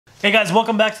Hey guys,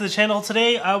 welcome back to the channel.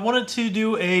 Today I wanted to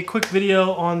do a quick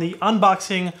video on the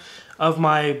unboxing of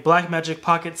my Blackmagic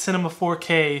Pocket Cinema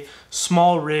 4K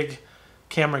small rig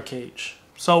camera cage.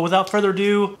 So without further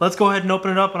ado, let's go ahead and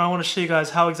open it up, and I want to show you guys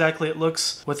how exactly it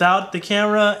looks without the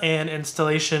camera and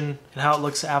installation and how it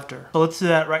looks after. So let's do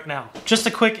that right now. Just a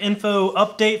quick info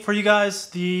update for you guys.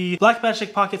 The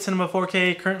Blackmagic Pocket Cinema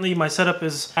 4K, currently my setup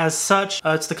is as such.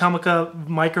 It's the Comica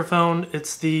microphone.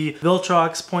 It's the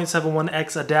Viltrox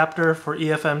 0.71x adapter for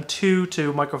EFM2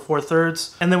 to micro four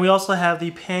thirds. And then we also have the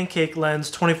Pancake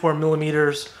lens 24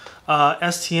 millimeters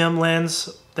STM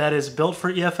lens that is built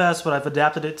for EFS, but I've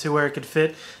adapted it to where it could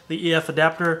fit the EF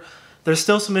adapter. There's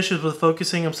still some issues with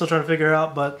focusing I'm still trying to figure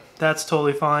out, but that's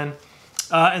totally fine.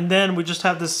 And then we just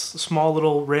have this small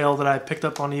little rail that I picked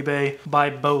up on eBay by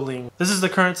Bowling. This is the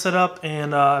current setup,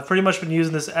 and I've pretty much been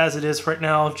using this as it is right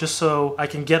now, just so I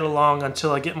can get along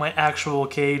until I get my actual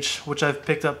cage, which I've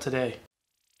picked up today.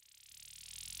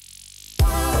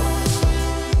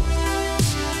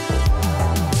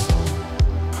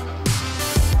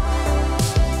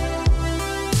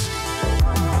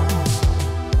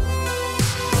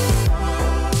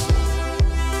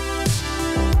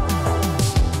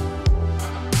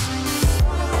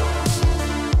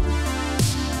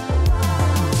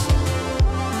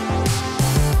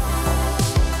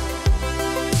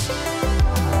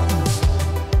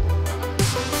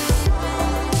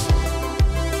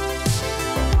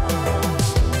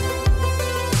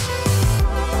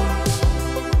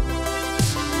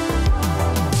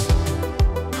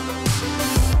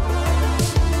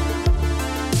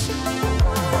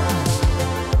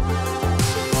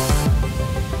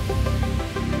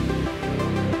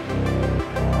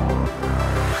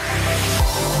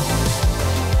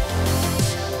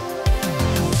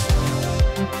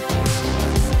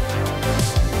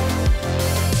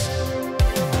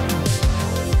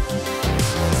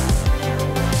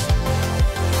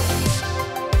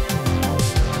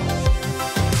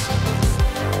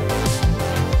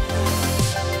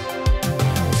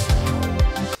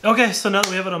 Okay, so now that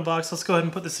we have it unboxed, let's go ahead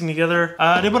and put this thing together.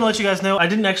 I did want to let you guys know I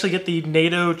didn't actually get the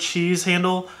NATO cheese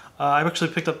handle. I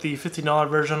actually picked up the $15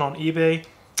 version on eBay.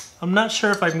 I'm not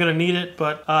sure if I'm going to need it,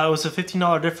 but it was a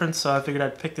 $15 difference, so I figured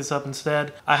I'd pick this up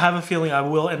instead. I have a feeling I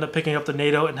will end up picking up the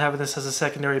NATO and having this as a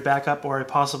secondary backup or a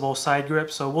possible side grip,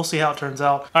 so we'll see how it turns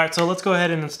out. Alright, so let's go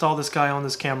ahead and install this guy on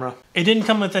this camera. It didn't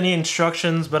come with any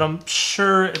instructions, but I'm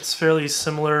sure it's fairly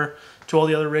similar to all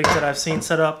the other rigs that I've seen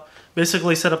set up.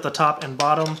 Basically set up the top and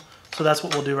bottom, so that's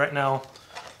what we'll do right now.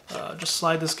 Just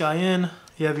slide this guy in.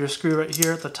 You have your screw right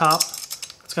here at the top.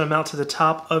 It's going to mount to the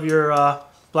top of your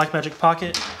Blackmagic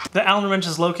Pocket. The Allen wrench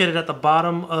is located at the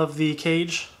bottom of the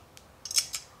cage.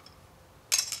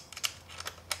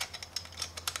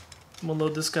 We'll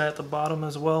load this guy at the bottom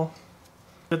as well.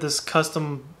 Get this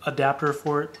custom adapter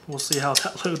for it. We'll see how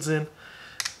that loads in.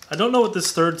 I don't know what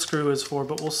this third screw is for,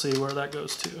 but we'll see where that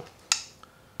goes to.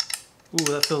 Ooh,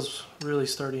 that feels really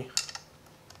sturdy.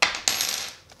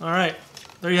 Alright,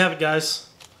 there you have it, guys.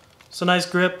 It's a nice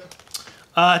grip.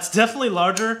 It's definitely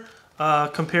larger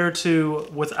compared to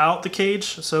without the cage,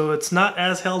 so it's not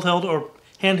as handheld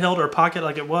or pocket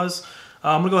like it was.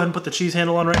 I'm going to go ahead and put the cheese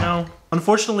handle on right now.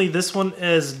 Unfortunately, this one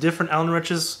is different Allen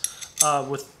wrenches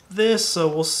with this, so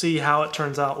we'll see how it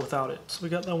turns out without it. So we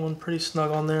got that one pretty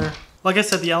snug on there. Like I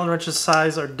said, the Allen wrenches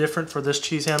size are different for this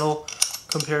cheese handle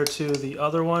compared to the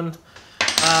other one.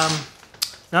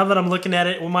 Now that I'm looking at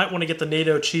it, we might want to get the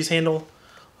NATO cheese handle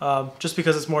just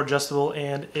because it's more adjustable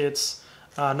and it's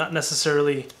not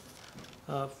necessarily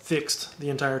fixed the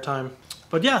entire time.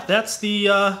 But yeah, that's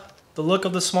the look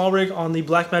of the small rig on the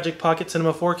Blackmagic Pocket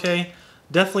Cinema 4K.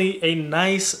 Definitely a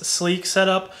nice, sleek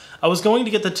setup. I was going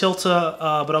to get the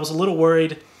Tilta, but I was a little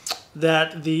worried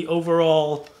that the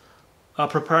overall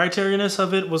proprietariness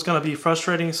of it was going to be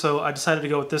frustrating, so I decided to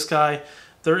go with this guy.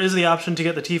 There is the option to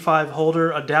get the T5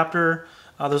 holder adapter.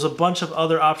 There's a bunch of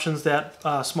other options that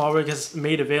Small Rig has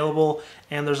made available,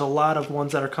 and there's a lot of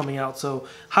ones that are coming out. So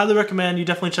highly recommend you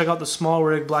definitely check out the Small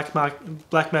Rig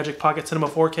Blackmagic Pocket Cinema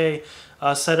 4K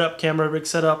setup, camera rig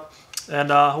setup, and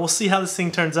we'll see how this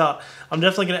thing turns out. I'm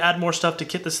definitely going to add more stuff to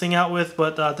kit this thing out with,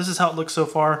 but this is how it looks so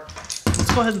far.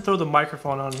 Let's go ahead and throw the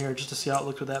microphone on here just to see how it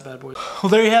looks with that bad boy.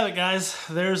 Well, there you have it, guys.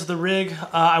 There's the rig.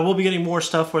 I will be getting more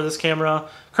stuff for this camera.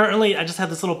 Currently, I just have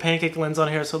this little pancake lens on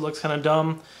here, so it looks kind of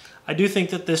dumb. I do think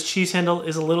that this cheese handle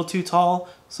is a little too tall,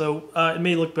 so it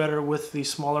may look better with the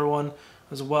smaller one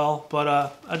as well. But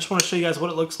I just want to show you guys what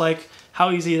it looks like,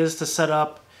 how easy it is to set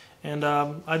up, and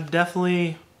I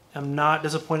definitely am not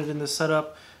disappointed in this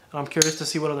setup. And I'm curious to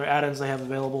see what other add-ins they have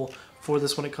available for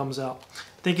this when it comes out.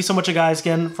 Thank you so much, guys,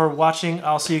 again for watching.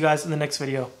 I'll see you guys in the next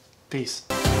video. Peace.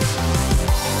 Bye.